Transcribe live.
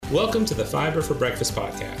Welcome to the Fiber for Breakfast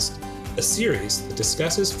podcast, a series that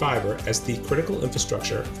discusses fiber as the critical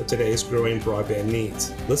infrastructure for today's growing broadband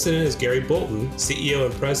needs. Listen in as Gary Bolton, CEO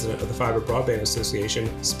and President of the Fiber Broadband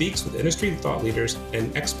Association, speaks with industry thought leaders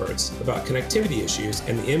and experts about connectivity issues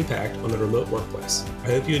and the impact on the remote workplace. I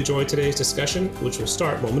hope you enjoyed today's discussion, which will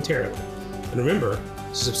start momentarily. And remember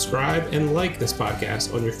to subscribe and like this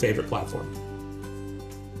podcast on your favorite platform.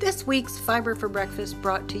 This week's Fiber for Breakfast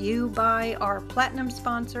brought to you by our platinum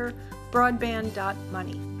sponsor,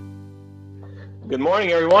 Broadband.Money. Good morning,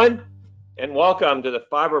 everyone, and welcome to the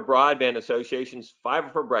Fiber Broadband Association's Fiber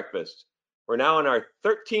for Breakfast. We're now on our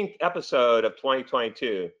 13th episode of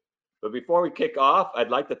 2022. But before we kick off, I'd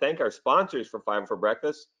like to thank our sponsors for Fiber for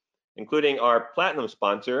Breakfast, including our platinum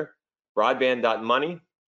sponsor, Broadband.Money,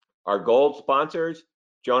 our gold sponsors,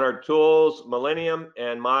 Jonard Tools, Millennium,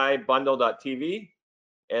 and MyBundle.tv,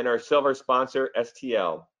 and our silver sponsor,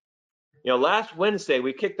 STL. Last Wednesday,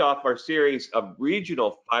 we kicked off our series of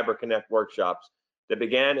regional Fiber Connect workshops that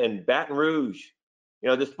began in Baton Rouge.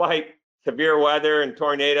 Despite severe weather and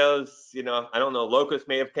tornadoes, I don't know, locusts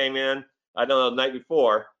may have came in, I don't know, the night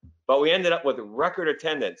before, but we ended up with record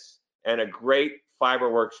attendance and a great fiber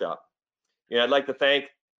workshop. I'd like to thank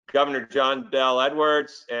Governor John Bell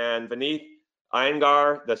Edwards and Vineet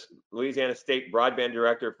Iyengar, the Louisiana State Broadband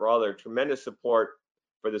Director, for all their tremendous support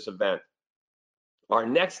for this event. Our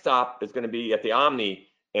next stop is going to be at the Omni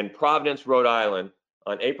in Providence, Rhode Island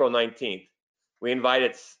on April 19th. We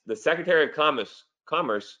invited the Secretary of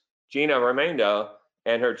Commerce, Gina Raimondo,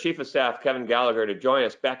 and her Chief of Staff, Kevin Gallagher, to join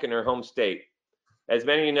us back in her home state. As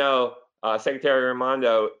many of you know, Secretary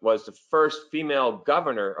Raimondo was the first female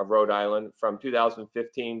governor of Rhode Island from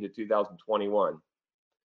 2015 to 2021.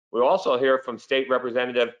 We'll also hear from State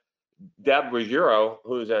Representative Deb Ruggiero,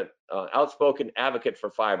 who's an outspoken advocate for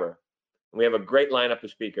fiber. We have a great lineup of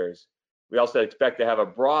speakers. We also expect to have a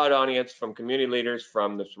broad audience from community leaders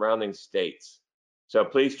from the surrounding states. So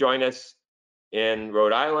please join us in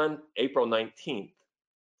Rhode Island, April 19th.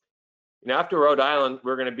 After Rhode Island,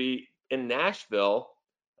 we're going to be in Nashville,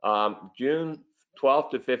 June 12th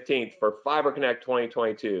to 15th for Fiber Connect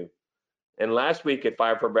 2022. And last week at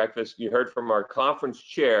Fiber for Breakfast, you heard from our conference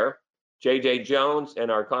chair, JJ Jones, and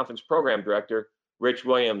our conference program director, Rich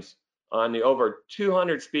Williams, on the over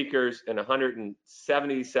 200 speakers and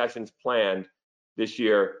 170 sessions planned this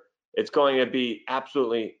year. It's going to be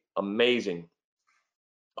absolutely amazing.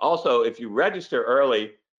 Also, if you register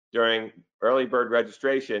early during early bird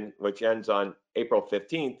registration, which ends on April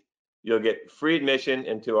 15th, you'll get free admission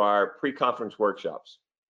into our pre-conference workshops.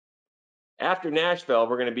 After Nashville,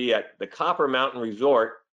 we're going to be at the Copper Mountain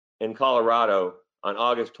Resort in Colorado on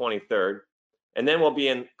August 23rd, and then we'll be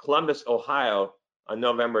in Columbus, Ohio on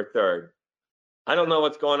November 3rd. I don't know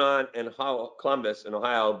what's going on in Columbus in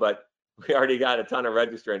Ohio, but we already got a ton of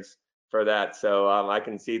registrants for that. So I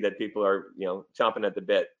can see that people are, chomping at the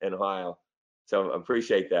bit in Ohio. So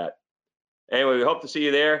appreciate that. Anyway, we hope to see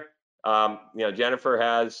you there. Jennifer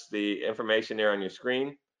has the information there on your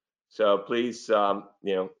screen. So please,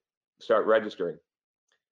 start registering.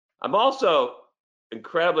 I'm also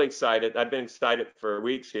incredibly excited. I've been excited for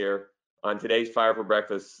weeks here on today's Fiber for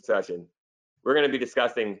Breakfast session. We're going to be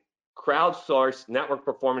discussing crowdsourced network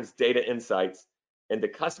performance data insights into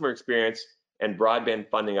customer experience and broadband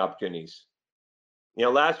funding opportunities.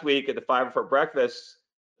 Last week at the Fiber for Breakfast,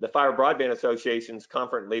 the Fiber Broadband Association's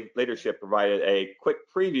conference leadership provided a quick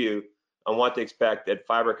preview on what to expect at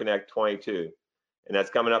Fiber Connect 22, and that's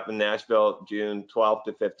coming up in Nashville, June 12th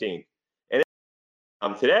to 15th.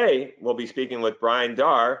 Today, we'll be speaking with Brian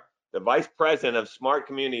Darr, the Vice President of Smart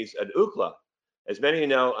Communities at Ookla. As many of you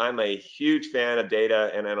know, I'm a huge fan of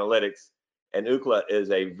data and analytics, and Ookla is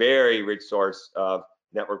a very rich source of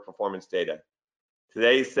network performance data.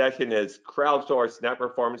 Today's session is crowdsourced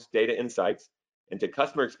network performance data insights into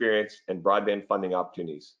customer experience and broadband funding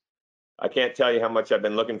opportunities. I can't tell you how much I've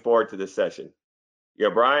been looking forward to this session.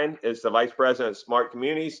 Brian is the Vice President of Smart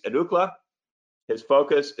Communities at Ookla. His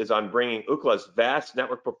focus is on bringing Ookla's vast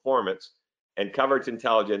network performance and coverage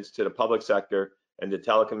intelligence to the public sector and the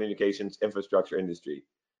telecommunications infrastructure industry.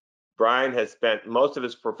 Brian has spent most of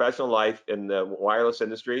his professional life in the wireless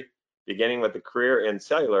industry, beginning with a career in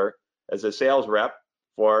cellular as a sales rep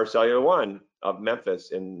for Cellular One of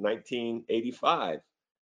Memphis in 1985.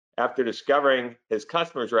 After discovering his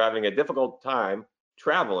customers were having a difficult time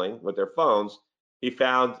traveling with their phones, he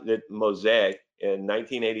founded Mosaic in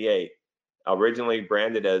 1988, originally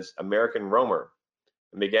branded as American Roamer,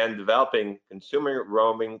 and began developing consumer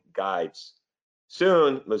roaming guides.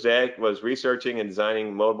 Soon, Mosaic was researching and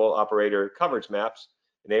designing mobile operator coverage maps,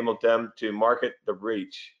 enabled them to market the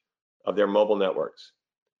reach of their mobile networks.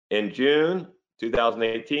 In June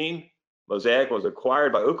 2018, Mosaic was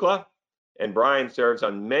acquired by Ookla, and Brian serves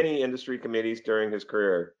on many industry committees during his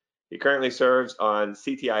career. He currently serves on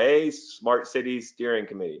CTIA's Smart Cities Steering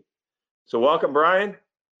Committee. So welcome, Brian.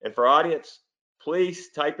 And for audience, please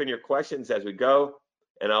type in your questions as we go,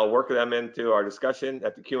 and I'll work them into our discussion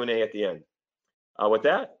at the Q&A at the end. With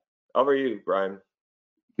that, over to you, Brian.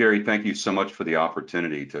 Gary, thank you so much for the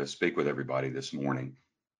opportunity to speak with everybody this morning.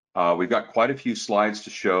 We've got quite a few slides to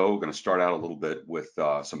show. We're going to start out a little bit with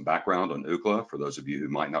some background on Ookla for those of you who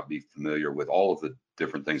might not be familiar with all of the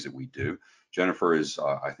different things that we do. Jennifer is,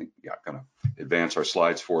 I think, going to advance our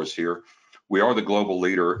slides for us here. We are the global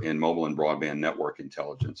leader in mobile and broadband network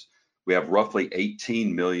intelligence. We have roughly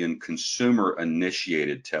 18 million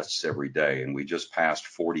consumer-initiated tests every day, and we just passed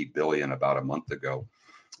 40 billion about a month ago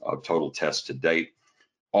of total tests to date.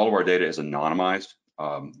 All of our data is anonymized.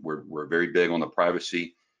 We're very big on the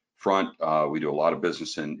privacy front. We do a lot of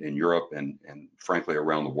business in Europe and frankly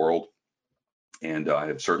around the world. And I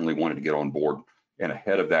have certainly wanted to get on board and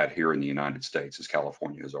ahead of that here in the United States, as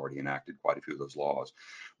California has already enacted quite a few of those laws.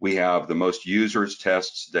 We have the most users,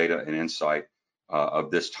 tests, data, and insight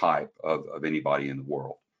of this type of anybody in the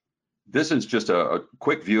world. This is just a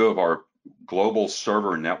quick view of our global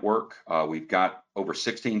server network. We've got over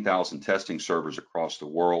 16,000 testing servers across the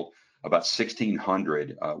world, about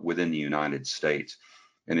 1,600 within the United States.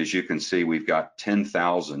 And as you can see, we've got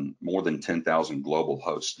 10,000, more than 10,000 global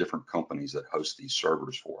hosts, different companies that host these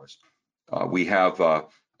servers for us. We have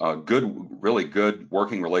really good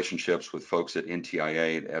working relationships with folks at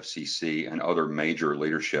NTIA, at FCC, and other major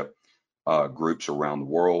leadership groups around the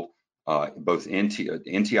world. Both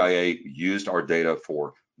NTIA used our data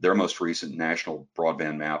for their most recent national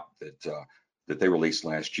broadband map that they released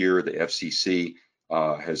last year. The FCC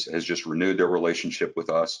has just renewed their relationship with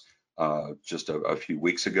us just a few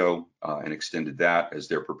weeks ago and extended that as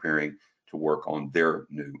they're preparing to work on their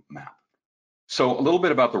new map. So a little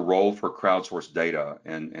bit about the role for crowdsourced data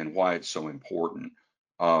and why it's so important.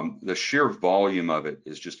 The sheer volume of it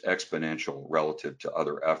is just exponential relative to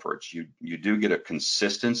other efforts. You do get a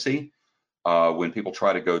consistency. When people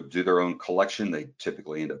try to go do their own collection, they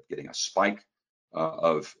typically end up getting a spike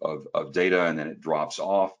of data and then it drops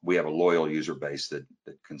off. We have a loyal user base that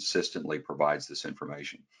consistently provides this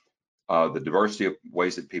information. The diversity of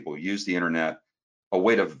ways that people use the internet, a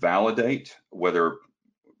way to validate whether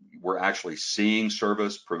we're actually seeing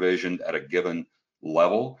service provisioned at a given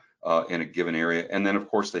level in a given area. And then of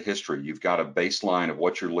course the history. You've got a baseline of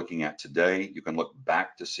what you're looking at today. You can look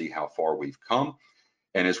back to see how far we've come.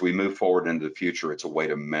 And as we move forward into the future, it's a way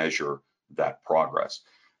to measure that progress.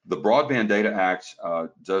 The Broadband Data Act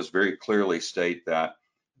does very clearly state that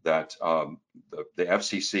the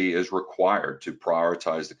FCC is required to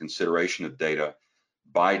prioritize the consideration of data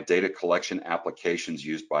by data collection applications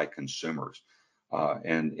used by consumers.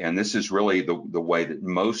 And this is really the way that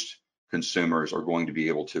most consumers are going to be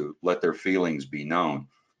able to let their feelings be known.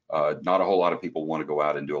 Not a whole lot of people want to go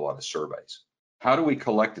out and do a lot of surveys. How do we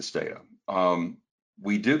collect this data?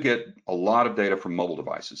 We do get a lot of data from mobile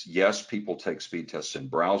devices. Yes, people take speed tests in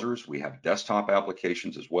browsers. We have desktop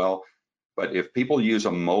applications as well. But if people use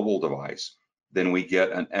a mobile device, then we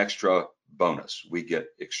get an extra bonus. We get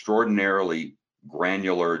extraordinarily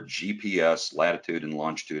granular GPS latitude and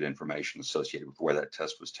longitude information associated with where that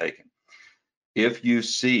test was taken. If you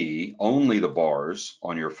see only the bars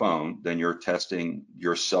on your phone, then you're testing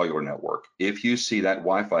your cellular network. If you see that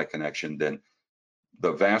Wi-Fi connection, then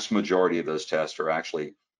the vast majority of those tests are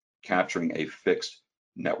actually capturing a fixed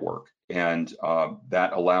network. And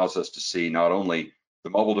that allows us to see not only the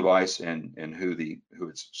mobile device and who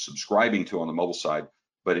it's subscribing to on the mobile side,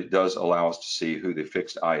 but it does allow us to see who the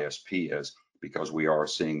fixed ISP is, because we are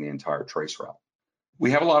seeing the entire trace route. We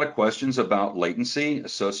have a lot of questions about latency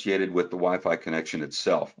associated with the Wi-Fi connection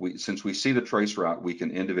itself. Since we see the trace route, we can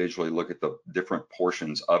individually look at the different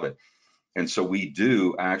portions of it. And so we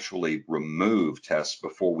do actually remove tests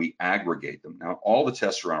before we aggregate them. Now, all the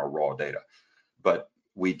tests are on our raw data, but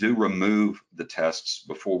we do remove the tests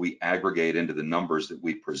before we aggregate into the numbers that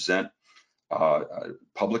we present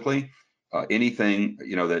publicly. Anything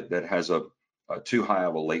that has a too high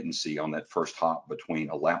of a latency on that first hop between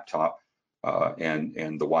a laptop and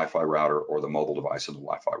the Wi-Fi router, or the mobile device and the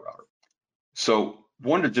Wi-Fi router. So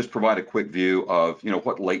wanted to just provide a quick view of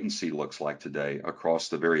what latency looks like today across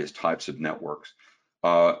the various types of networks.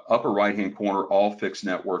 Upper right-hand corner, all fixed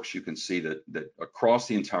networks. You can see that across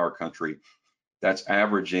the entire country, that's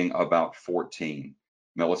averaging about 14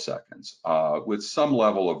 milliseconds, with some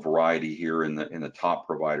level of variety here in the top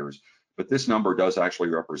providers. But this number does actually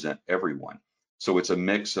represent everyone. So it's a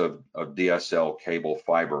mix of DSL, cable,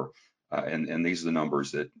 fiber, And these are the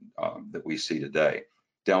numbers that we see today.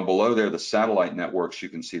 Down below there, the satellite networks, you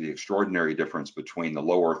can see the extraordinary difference between the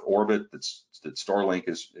low Earth orbit that Starlink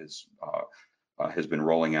has been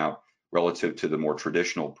rolling out relative to the more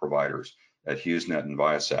traditional providers at HughesNet and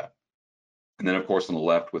Viasat. And then, of course, on the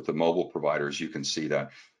left with the mobile providers, you can see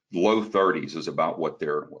that low 30s is about what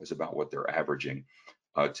they're averaging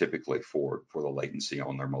typically for the latency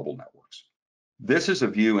on their mobile networks. This is a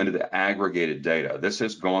view into the aggregated data. This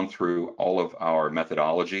has gone through all of our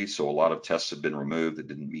methodology. So a lot of tests have been removed that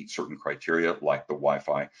didn't meet certain criteria, like the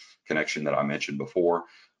Wi-Fi connection that I mentioned before.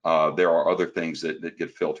 There are other things that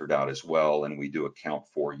get filtered out as well, and we do account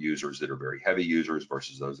for users that are very heavy users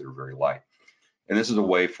versus those that are very light. And this is a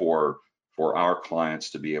way for our clients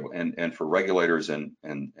to be able, and for regulators and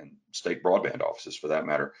state broadband offices for that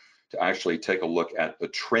matter, to actually take a look at the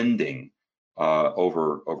trending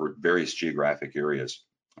over various geographic areas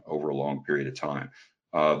over a long period of time.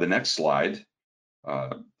 The next slide,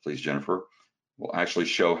 please, Jennifer, will actually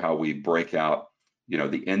show how we break out,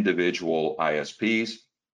 the individual ISPs,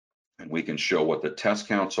 and we can show what the test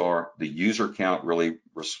counts are. The user count really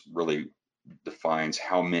defines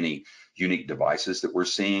how many unique devices that we're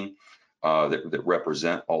seeing that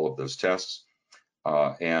represent all of those tests.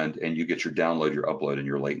 And you get your download, your upload, and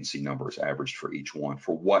your latency numbers averaged for each one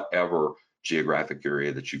for whatever geographic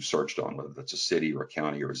area that you've searched on, whether that's a city or a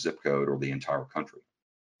county or a zip code or the entire country.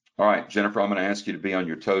 All right, Jennifer, I'm going to ask you to be on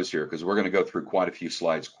your toes here because we're going to go through quite a few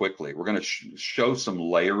slides quickly. We're going to show some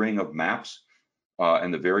layering of maps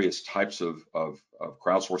and the various types of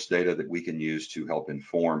crowdsourced data that we can use to help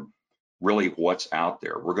inform really what's out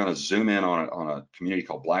there. We're going to zoom in on a community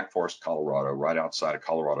called Black Forest, Colorado, right outside of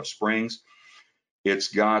Colorado Springs. It's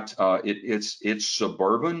got it's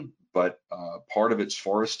suburban, but part of it's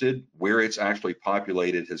forested. Where it's actually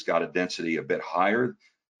populated has got a density a bit higher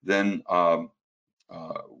than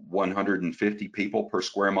 150 people per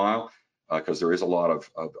square mile, because there is a lot of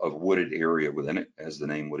wooded area within it, as the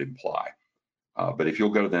name would imply. But if you'll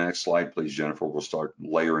go to the next slide, please, Jennifer, we'll start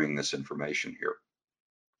layering this information here.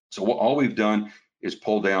 So all we've done is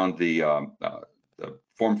pull down the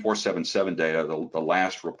Form 477 data, the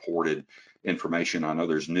last reported information. I know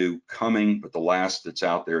there's new coming, but the last that's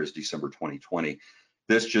out there is December 2020.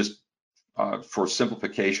 This just, for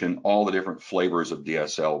simplification, all the different flavors of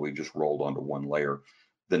DSL, we've just rolled onto one layer.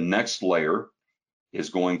 The next layer is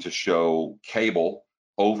going to show cable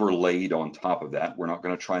overlaid on top of that. We're not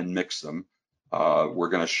going to try and mix them. We're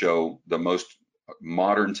going to show the most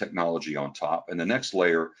modern technology on top. And the next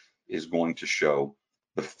layer is going to show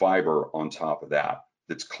the fiber on top of that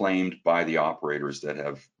that's claimed by the operators that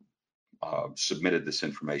have submitted this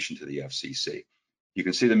information to the FCC. You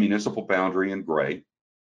can see the municipal boundary in gray.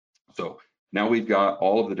 So now we've got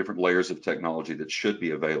all of the different layers of technology that should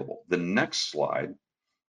be available. The next slide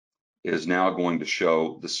is now going to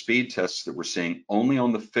show the speed tests that we're seeing only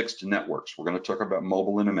on the fixed networks. We're going to talk about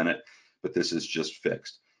mobile in a minute, but this is just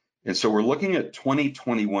fixed. And so we're looking at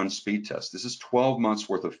 2021 speed tests. This is 12 months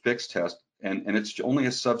worth of fixed tests, and it's only a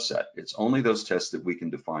subset. It's only those tests that we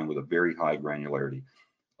can define with a very high granularity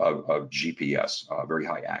of GPS, very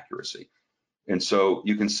high accuracy. And so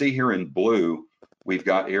you can see here in blue, we've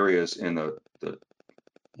got areas in the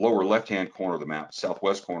lower left-hand corner of the map,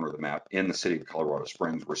 southwest corner of the map, in the city of Colorado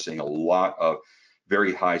Springs. We're seeing a lot of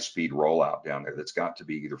very high-speed rollout down there that's got to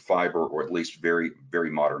be either fiber or at least very, very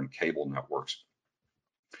modern cable networks.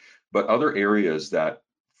 But other areas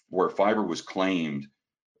where fiber was claimed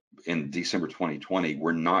in December 2020,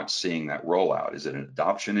 we're not seeing that rollout. Is it an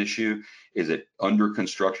adoption issue? Is it under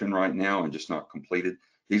construction right now and just not completed?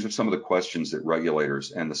 These are some of the questions that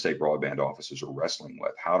regulators and the state broadband offices are wrestling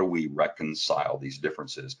with. How do we reconcile these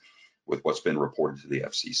differences with what's been reported to the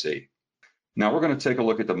FCC? Now we're going to take a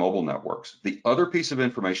look at the mobile networks. The other piece of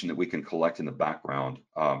information that we can collect in the background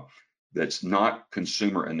that's not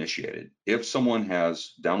consumer initiated. If someone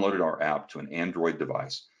has downloaded our app to an Android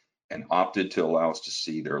device and opted to allow us to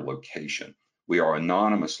see their location, we are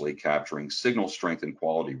anonymously capturing signal strength and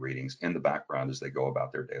quality readings in the background as they go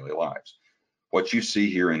about their daily lives. What you see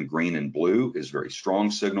here in green and blue is very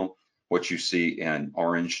strong signal. What you see in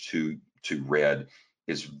orange to red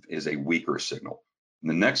is a weaker signal. And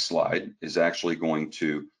the next slide is actually going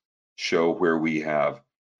to show where we have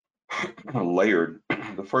layered.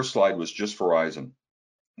 The first slide was just Verizon.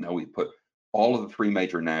 Now we put all of the three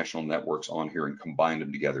major national networks on here and combined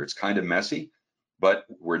them together. It's kind of messy, but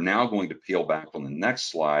we're now going to peel back on the next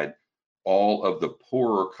slide all of the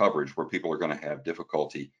poorer coverage where people are going to have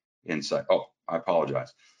difficulty inside. Oh, I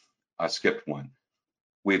apologize. I skipped one.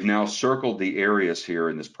 We've now circled the areas here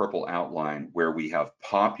in this purple outline where we have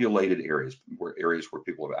populated areas where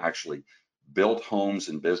people have actually built homes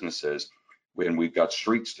and businesses, and we've got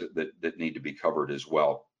streets that need to be covered as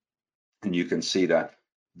well. And you can see that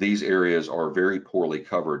these areas are very poorly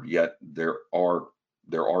covered, yet there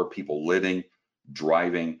are people living,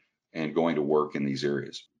 driving, and going to work in these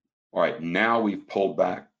areas. All right, now we've pulled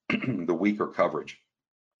back the weaker coverage,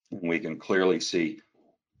 and we can clearly see,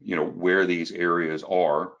 where these areas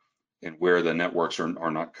are and where the networks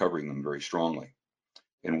are not covering them very strongly.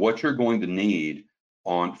 And what you're going to need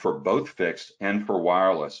for both fixed and for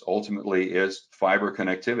wireless ultimately is fiber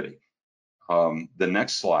connectivity. The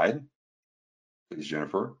next slide, please,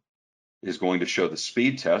 Jennifer, is going to show the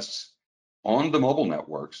speed tests on the mobile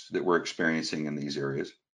networks that we're experiencing in these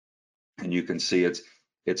areas. And you can see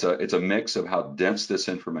it's a mix of how dense this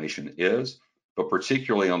information is, but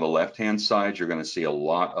particularly on the left-hand side, you're going to see a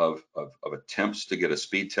lot of attempts to get a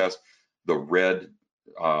speed test. The red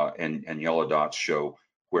and yellow dots show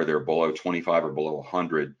where they're below 25 or below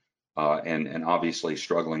 100, and obviously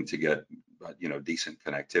struggling to get decent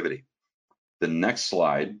connectivity. The next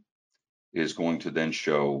slide is going to then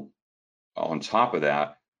show, on top of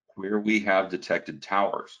that, where we have detected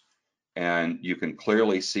towers. And you can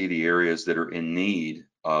clearly see the areas that are in need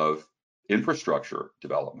of infrastructure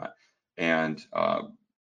development. And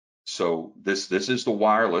so this is the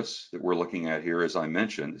wireless that we're looking at here. As I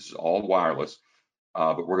mentioned, this is all wireless,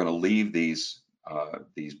 but we're going to leave these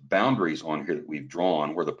boundaries on here that we've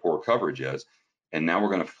drawn where the poor coverage is. And now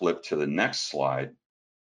we're going to flip to the next slide,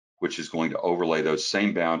 which is going to overlay those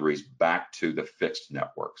same boundaries back to the fixed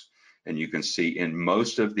networks. And you can see in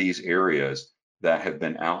most of these areas that have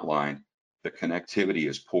been outlined, the connectivity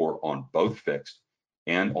is poor on both fixed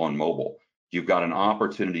and on mobile. You've got an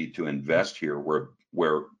opportunity to invest here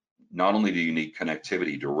where not only do you need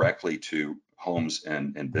connectivity directly to homes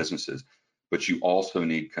and businesses, but you also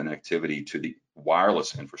need connectivity to the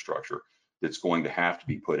wireless infrastructure that's going to have to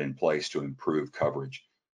be put in place to improve coverage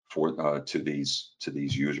to these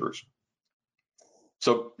users.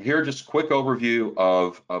 So here, just a quick overview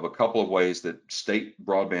of a couple of ways that state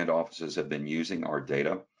broadband offices have been using our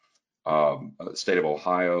data. The state of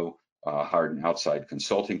Ohio hired an outside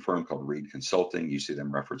consulting firm called Reed Consulting. You see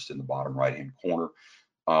them referenced in the bottom right-hand corner.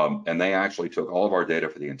 And they actually took all of our data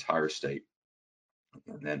for the entire state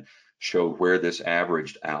and then showed where this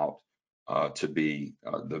averaged out to be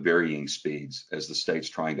the varying speeds as the state's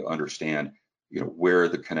trying to understand, where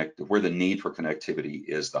the need for connectivity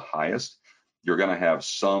is the highest. You're going to have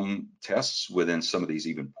some tests within some of these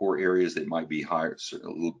even poor areas that might be higher,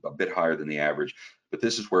 a bit higher than the average, but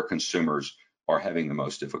this is where consumers are having the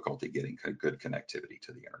most difficulty getting good connectivity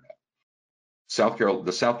to the internet.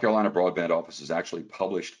 The South Carolina Broadband Office has actually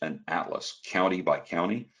published an atlas, county by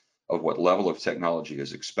county, of what level of technology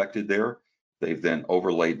is expected there. They've then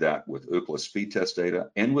overlaid that with Ookla speed test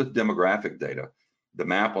data and with demographic data. The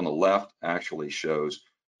map on the left actually shows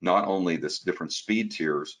not only the different speed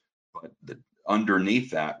tiers, but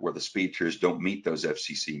underneath that, where the speed tiers don't meet those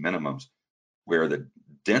FCC minimums, where the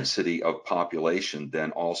density of population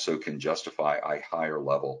then also can justify a higher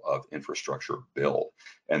level of infrastructure build.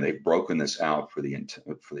 And they've broken this out for the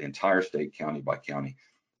entire state, county by county,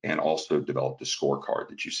 and also developed a scorecard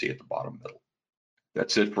that you see at the bottom middle.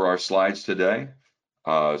 That's it for our slides today.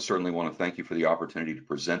 Certainly want to thank you for the opportunity to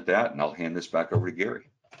present that, and I'll hand this back over to Gary.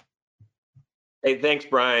 Hey, thanks,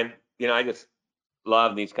 Brian. I just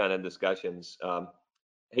love these kind of discussions.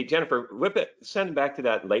 Hey, Jennifer, send it back to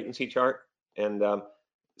that latency chart. And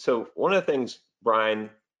so one of the things, Brian,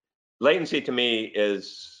 latency to me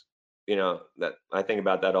is, that I think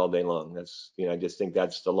about that all day long. That's, I just think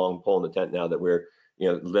that's the long pole in the tent now that we're,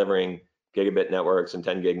 delivering gigabit networks and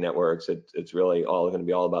 10 gig networks. It's really all going to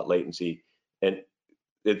be all about latency. And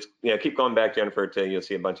it's, keep going back, Jennifer, till you'll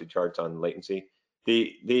see a bunch of charts on latency.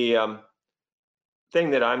 The thing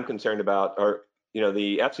that I'm concerned about are,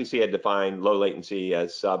 the FCC had defined low latency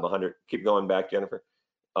as sub 100. Keep going back, Jennifer.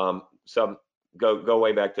 Go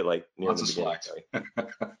way back to like near the beginning. Sorry.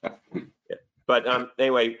 Yeah. But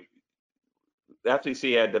anyway, the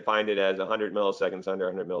FCC had defined it as 100 milliseconds, under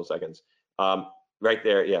 100 milliseconds. Right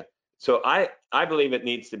there, yeah. So I believe it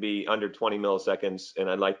needs to be under 20 milliseconds,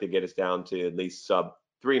 and I'd like to get us down to at least sub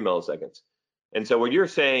 3 milliseconds. And so what you're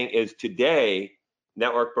saying is today,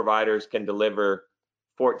 network providers can deliver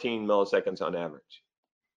 14 milliseconds on average.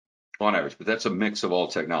 On average, but that's a mix of all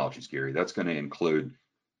technologies, Gary. That's going to include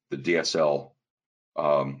the DSL,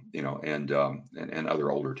 and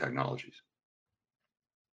other older technologies.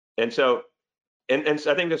 And so, and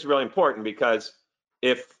so I think this is really important, because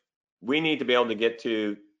if we need to be able to get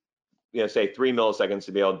to, say 3 milliseconds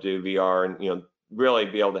to be able to do VR and, really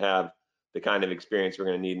be able to have the kind of experience we're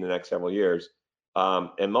going to need in the next several years.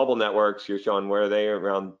 And mobile networks, you're showing where they are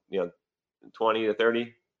around, 20 to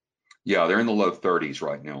 30? Yeah, they're in the low 30s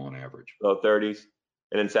right now on average. Low 30s.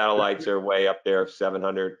 And then satellites are way up there,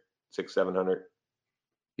 700, 700.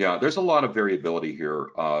 Yeah, there's a lot of variability here.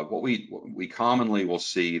 What we commonly will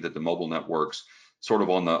see that the mobile networks sort of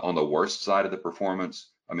on the worst side of the performance.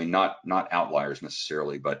 I mean, not outliers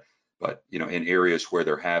necessarily, but in areas where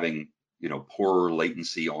they're having poorer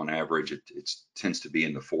latency on average, it tends to be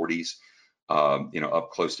in the 40s,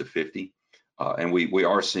 up close to 50. And we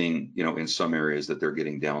are seeing, in some areas that they're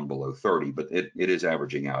getting down below 30, but it is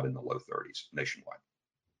averaging out in the low 30s nationwide.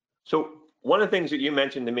 So one of the things that you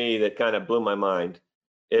mentioned to me that kind of blew my mind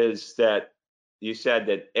is that you said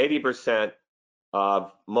that 80%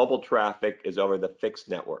 of mobile traffic is over the fixed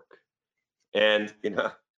network. And,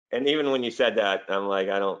 and even when you said that, I'm like,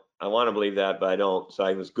 I want to believe that, but I don't. So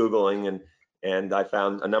I was Googling and I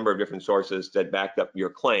found a number of different sources that backed up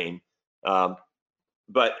your claim.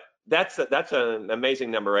 But that's an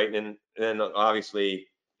amazing number, right? And obviously,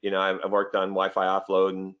 I've worked on Wi-Fi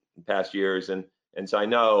offload in past years, and so I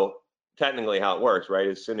know technically how it works, right?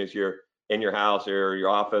 As soon as you're in your house or your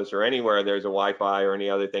office or anywhere there's a Wi-Fi or any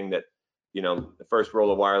other thing that, the first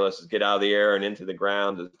rule of wireless is get out of the air and into the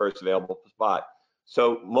ground to the first available spot.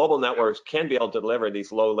 So mobile networks can be able to deliver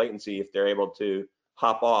these low latency if they're able to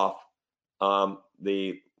hop off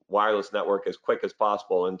the wireless network as quick as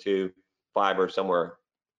possible into fiber somewhere.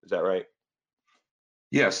 Is that right?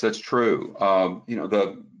 Yes, that's true.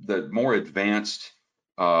 The more advanced,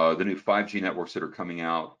 the new 5G networks that are coming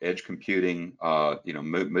out, edge computing,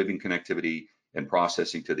 moving connectivity and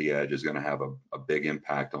processing to the edge is going to have a big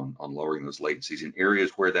impact on lowering those latencies in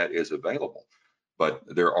areas where that is available. But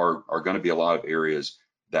there are going to be a lot of areas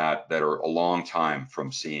that are a long time from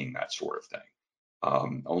seeing that sort of thing.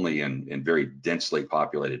 Only in very densely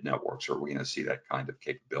populated networks are we going to see that kind of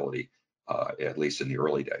capability, at least in the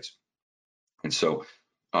early days. And so,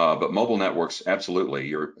 but mobile networks,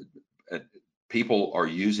 absolutely, people are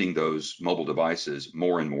using those mobile devices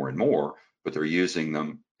more and more and more, but they're using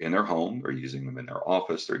them in their home, they're using them in their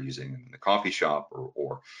office, they're using them in the coffee shop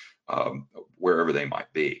or wherever they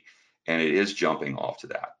might be. And it is jumping off to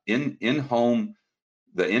that. The in-home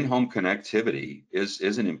connectivity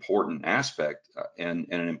is an important aspect and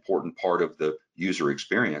an important part of the user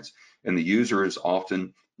experience. And the users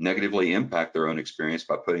often negatively impact their own experience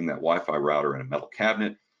by putting that Wi-Fi router in a metal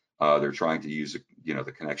cabinet. They're trying to use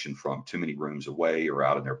the connection from too many rooms away or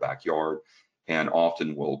out in their backyard, and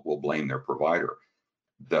often will blame their provider.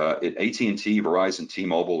 AT&T, Verizon,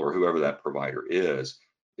 T-Mobile, or whoever that provider is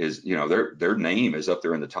their name is up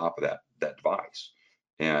there in the top of that device,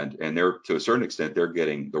 and they're, to a certain extent, they're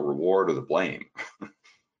getting the reward or the blame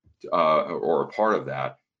or a part of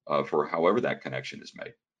that for however that connection is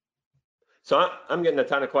made. So I'm getting a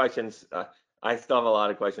ton of questions. I still have a lot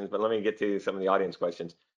of questions, but let me get to some of the audience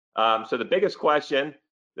questions. So the biggest question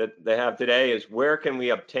that they have today is, where can we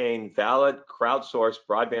obtain valid crowdsourced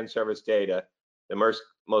broadband service data? The most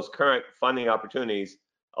current funding opportunities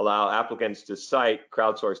allow applicants to cite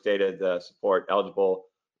crowdsourced data to support eligible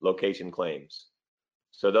location claims.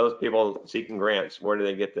 So those people seeking grants, where do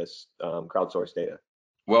they get this crowdsourced data?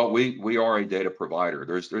 Well, we are a data provider.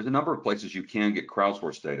 There's a number of places you can get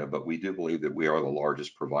crowdsourced data, but we do believe that we are the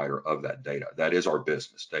largest provider of that data. That is our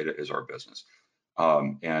business. Data is our business.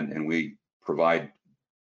 And we provide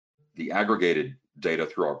the aggregated data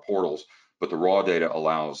through our portals, but the raw data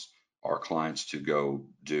allows our clients to go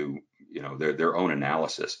do their own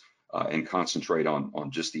analysis and concentrate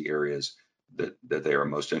on just the areas that they are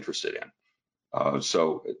most interested in.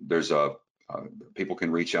 So there's people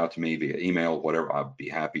can reach out to me via email, whatever. I'd be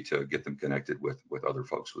happy to get them connected with other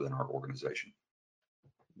folks within our organization.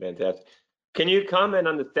 Fantastic. Can you comment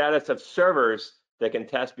on the status of servers that can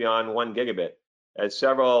test beyond 1 gigabit, as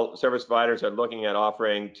several service providers are looking at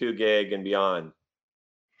offering 2 gig and beyond?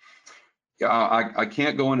 Yeah, I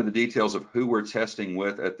can't go into the details of who we're testing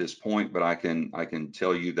with at this point, but I can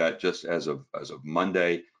tell you that just as of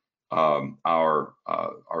Monday, our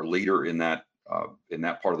leader in that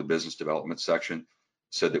part of the business development section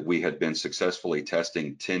said that we had been successfully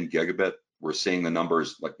testing 10 gigabit. We're seeing the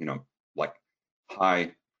numbers like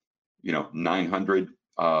high 900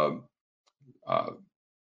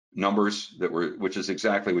 numbers which is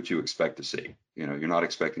exactly what you expect to see. You're not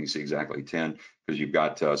expecting to see exactly 10 because you've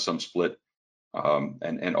got some split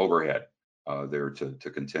and overhead there to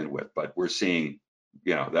contend with. But we're seeing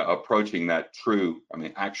approaching that true,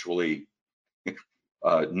 actually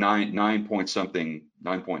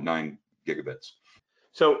 9.9 gigabits.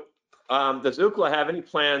 So does Ookla have any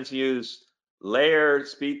plans to use layered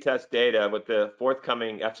speed test data with the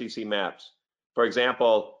forthcoming FCC maps? For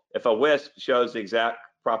example, if a WISP shows the exact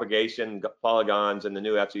propagation polygons in the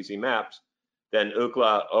new FCC maps, then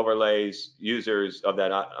Ookla overlays users of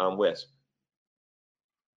that WISP.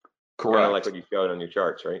 Correct. Kind of like what you showed on your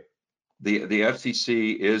charts, right? The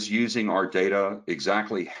FCC is using our data.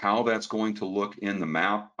 Exactly how that's going to look in the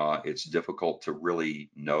map, it's difficult to really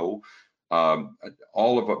know.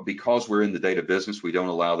 Because we're in the data business, we don't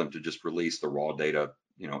allow them to just release the raw data,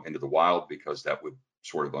 into the wild, because that would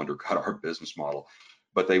sort of undercut our business model.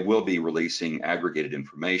 But they will be releasing aggregated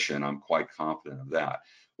information. I'm quite confident of that.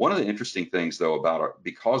 One of the interesting things, though,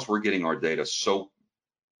 because we're getting our data so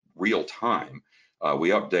real time, we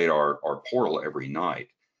update our portal every night.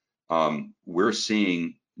 We're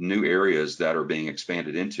seeing new areas that are being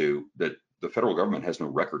expanded into that the federal government has no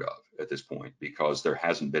record of at this point, because there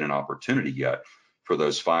hasn't been an opportunity yet for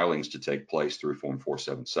those filings to take place through Form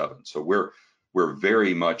 477. So we're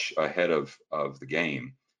very much ahead of the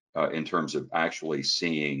game in terms of actually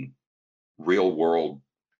seeing real world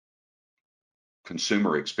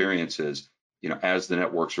consumer experiences, as the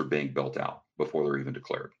networks are being built out before they're even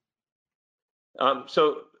declared.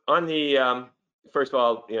 So on the first of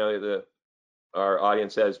all, our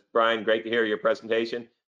audience says, Brian, great to hear your presentation.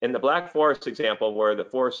 In the Black Forest example, where the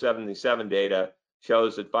 477 data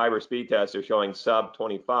shows that fiber speed tests are showing sub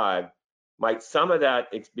 25, might some of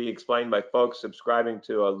that be explained by folks subscribing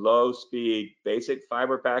to a low speed basic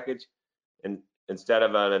fiber package instead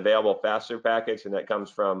of an available faster package, and that comes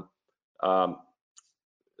from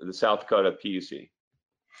the South Dakota PUC?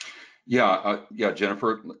 Yeah,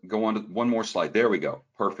 Jennifer, go on to one more slide. There we go.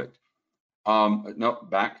 Perfect. No,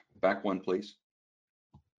 back one, please.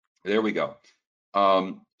 There we go.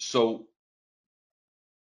 So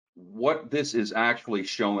what this is actually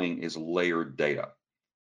showing is layered data.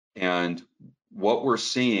 And what we're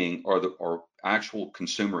seeing are actual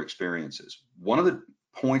consumer experiences. One of the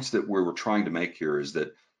points that we were trying to make here is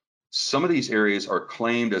that some of these areas are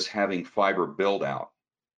claimed as having fiber build out,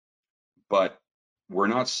 but we're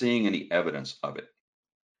not seeing any evidence of it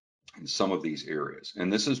in some of these areas.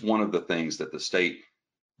 And this is one of the things that the state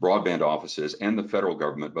broadband offices and the federal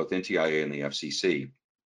government, both NTIA and the FCC,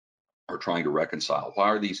 are trying to reconcile. Why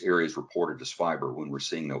are these areas reported as fiber when we're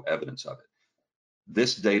seeing no evidence of it?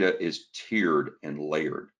 This data is tiered and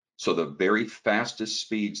layered. So the very fastest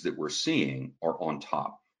speeds that we're seeing are on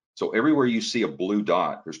top. So everywhere you see a blue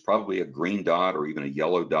dot, there's probably a green dot or even a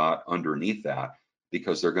yellow dot underneath that,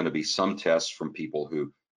 because there are going to be some tests from people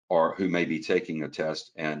who may be taking a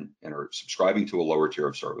test and are subscribing to a lower tier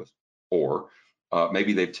of service, or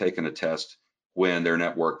maybe they've taken a test when their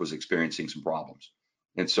network was experiencing some problems.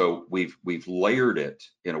 And so we've layered it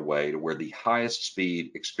in a way to where the highest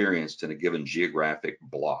speed experienced in a given geographic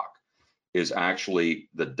block is actually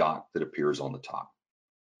the dot that appears on the top.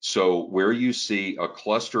 So where you see a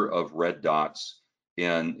cluster of red dots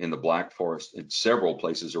in the Black Forest, in several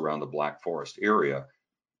places around the Black Forest area,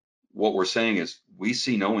 what we're saying is we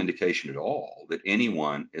see no indication at all that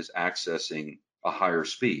anyone is accessing a higher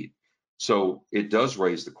speed. So it does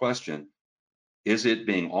raise the question, is it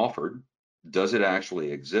being offered? Does it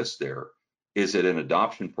actually exist there? Is it an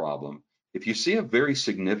adoption problem? If you see a very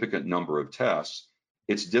significant number of tests,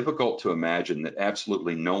 it's difficult to imagine that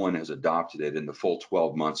absolutely no one has adopted it in the full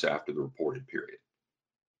 12 months after the reported period.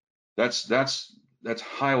 That's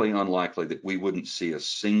highly unlikely that we wouldn't see a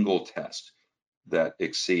single test that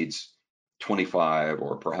exceeds 25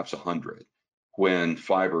 or perhaps 100 when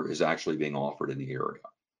fiber is actually being offered in the area.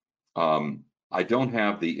 I don't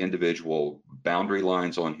have the individual boundary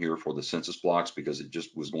lines on here for the census blocks because it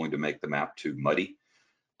just was going to make the map too muddy.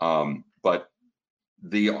 But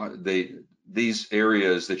these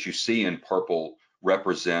areas that you see in purple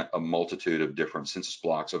represent a multitude of different census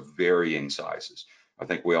blocks of varying sizes. I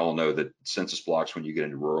think we all know that census blocks, when you get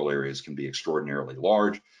into rural areas, can be extraordinarily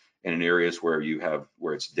large, and in areas where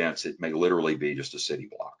it's dense, it may literally be just a city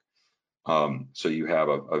block. So you have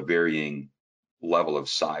a varying level of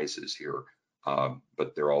sizes here,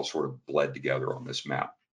 but they're all sort of bled together on this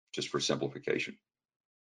map, just for simplification.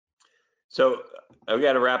 So I've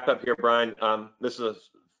got to wrap up here, Brian. This is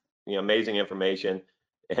amazing information,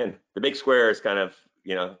 and the big square is kind of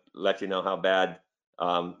let you know how bad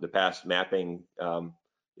the past mapping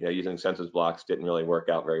using census blocks didn't really work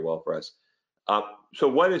out very well for us. So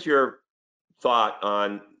what is your thought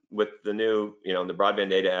on with the new the Broadband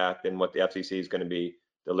Data Act and what the FCC is going to be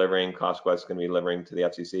delivering, CostQuest is going to be delivering to the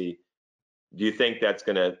FCC? Do you think that's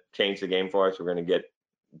going to change the game for us? We're going to get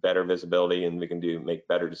better visibility and we can make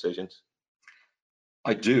better decisions?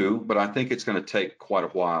 I do, but I think it's going to take quite a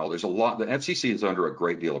while. There's a lot. The FCC is under a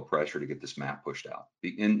great deal of pressure to get this map pushed out,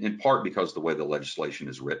 in part because of the way the legislation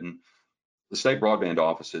is written. The state broadband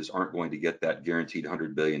offices aren't going to get that guaranteed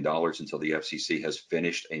 $100 billion until the FCC has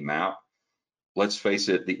finished a map. let's face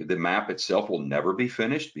it, the map itself will never be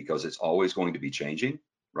finished because it's always going to be changing,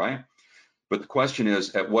 right? But the question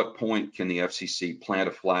is, at what point can the FCC plant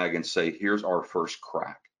a flag and say, here's our first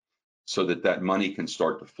crack, so that that money can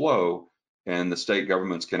start to flow and the state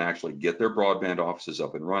governments can actually get their broadband offices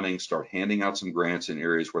up and running, start handing out some grants in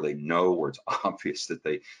areas where they know, where it's obvious that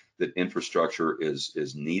that infrastructure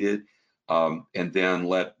is needed, and then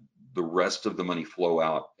let the rest of the money flow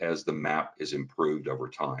out as the map is improved over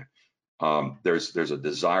time. There's a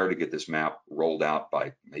desire to get this map rolled out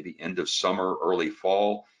by maybe end of summer, early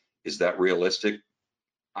fall. Is that realistic?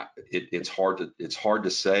 It's hard to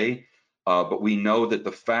say, but we know that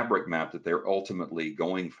the fabric map that they're ultimately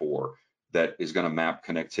going for, that is going to map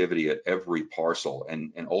connectivity at every parcel,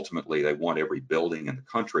 and ultimately they want every building in the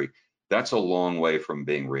country, that's a long way from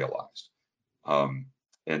being realized.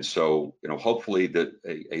 And so, hopefully that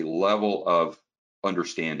a level of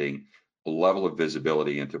understanding, a level of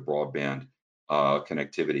visibility into broadband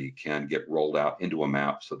connectivity can get rolled out into a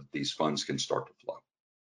map so that these funds can start to flow.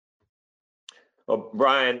 Well,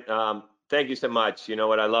 Brian, thank you so much. You know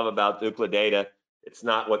what I love about Ookla data, it's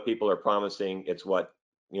not what people are promising, it's what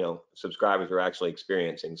subscribers are actually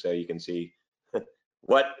experiencing. So you can see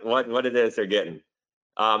what it is they're getting.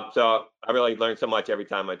 So I really learned so much every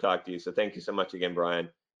time I talk to you. So thank you so much again, Brian,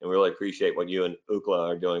 and we really appreciate what you and Ookla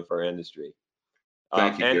are doing for our industry.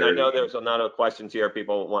 Thank you, and Gary. I know there's a lot of questions here,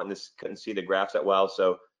 people wanting to couldn't see the graphs that well.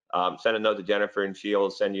 So send a note to Jennifer and she'll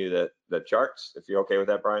send you the charts, if you're okay with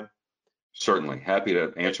that, Brian. Certainly, happy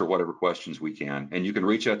to answer whatever questions we can. And you can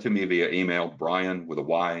reach out to me via email,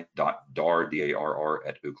 brian.dar, D-A-R-R,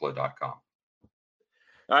 @ookla.com. All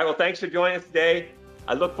right, well, thanks for joining us today.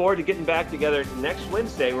 I look forward to getting back together next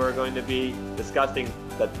Wednesday. We're going to be discussing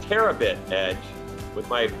the terabit edge with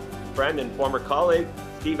my friend and former colleague,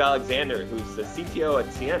 Steve Alexander, who's the CTO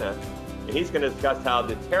at Sienna. And he's going to discuss how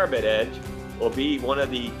the terabit edge will be one of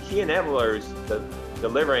the key enablers to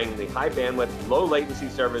delivering the high bandwidth, low latency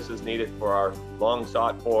services needed for our long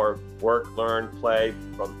sought for work, learn, play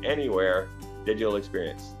from anywhere digital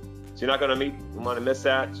experience. So you're not going to want to miss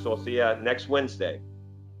that. So we'll see you next Wednesday.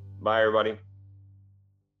 Bye, everybody.